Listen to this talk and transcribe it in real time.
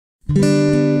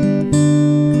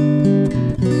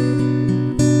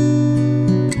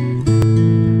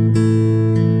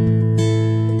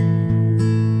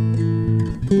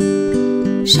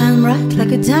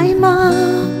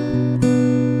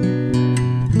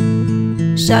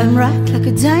Shine bright like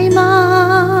a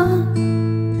diamond.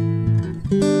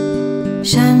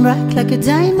 Shine bright like a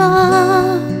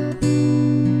diamond.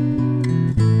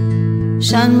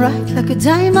 Shine bright like a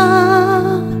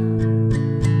diamond.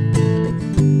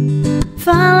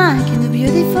 Fine like in a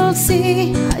beautiful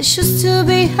sea. I choose to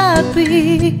be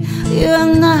happy. You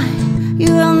and I,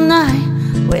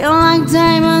 we're like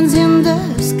diamonds in the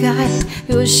sky.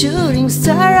 You're a shooting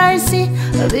star, I see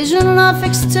a vision of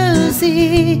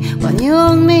ecstasy. When you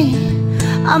hold me,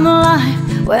 I'm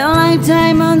alive. We're like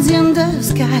diamonds in the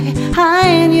sky.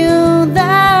 I knew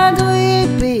that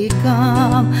we'd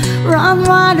become. Run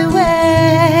right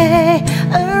away,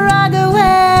 right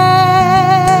away.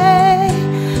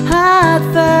 At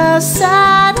first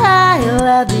sight, I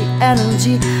love the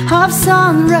energy of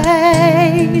sun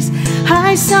rays.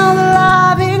 I saw the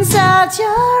love inside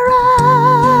your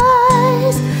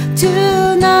eyes.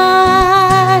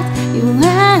 Tonight, you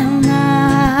and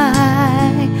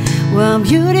I were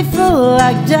beautiful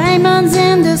like diamonds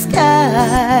in the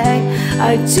sky.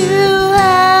 I too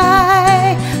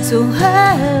high, so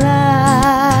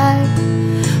high.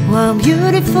 We're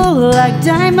beautiful like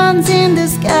diamonds in the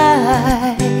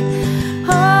sky.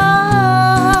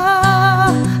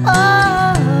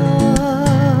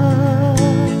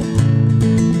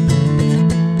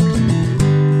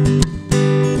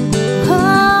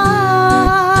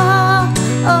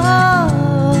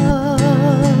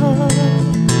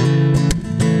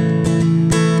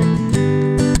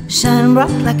 Shine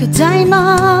bright like a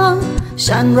diamond.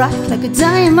 Shine bright like a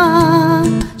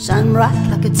diamond. Shine bright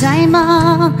like a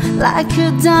diamond. Like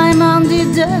a diamond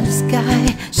in the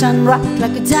sky. Shine bright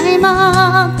like a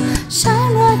diamond.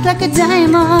 Shine bright like a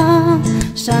diamond.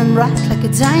 Shine bright like a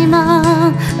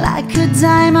diamond. Like a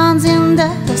diamond in the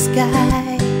sky.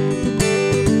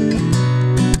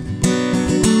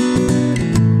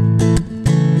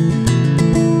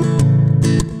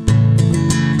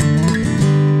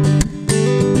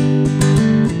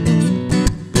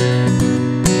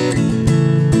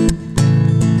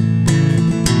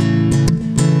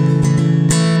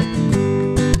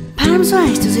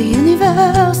 Rise to the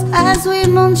universe as we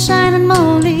moonshine and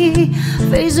molly.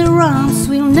 Face around,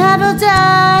 we'll never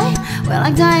die. We're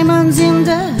like diamonds in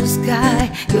the sky.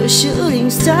 You're a shooting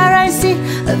star, I see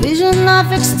a vision of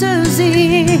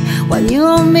ecstasy. When you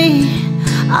hold me,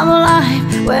 I'm alive.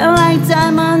 We're like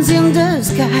diamonds in the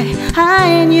sky.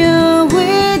 I knew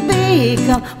we'd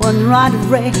become one right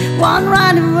away, one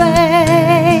right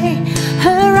away,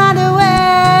 right away.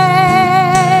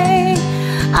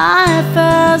 I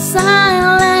first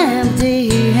silent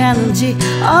the energy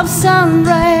of sun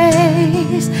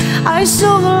rays. I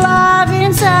saw the love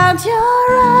inside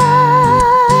your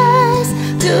eyes.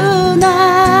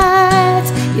 Tonight,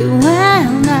 you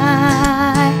and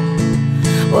I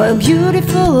were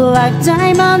beautiful like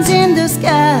diamonds in the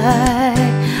sky.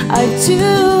 I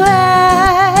too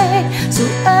high, so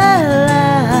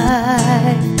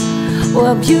alive.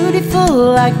 We're beautiful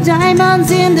like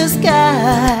diamonds in the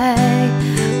sky.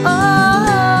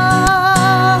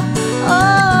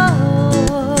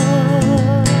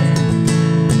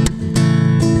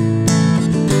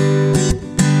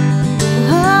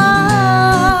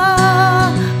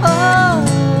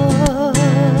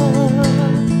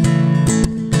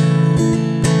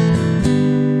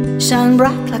 Shine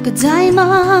bright like a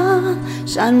diamond.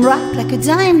 Shine bright like a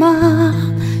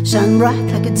diamond. Shine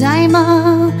bright like a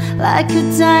diamond. Like a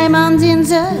diamond in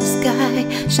the sky.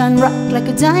 Shine bright like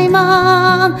a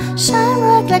diamond. Shine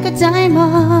bright like a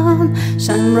diamond.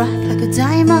 Shine bright like a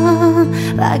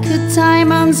diamond. Like a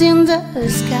diamond in the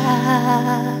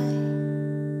sky.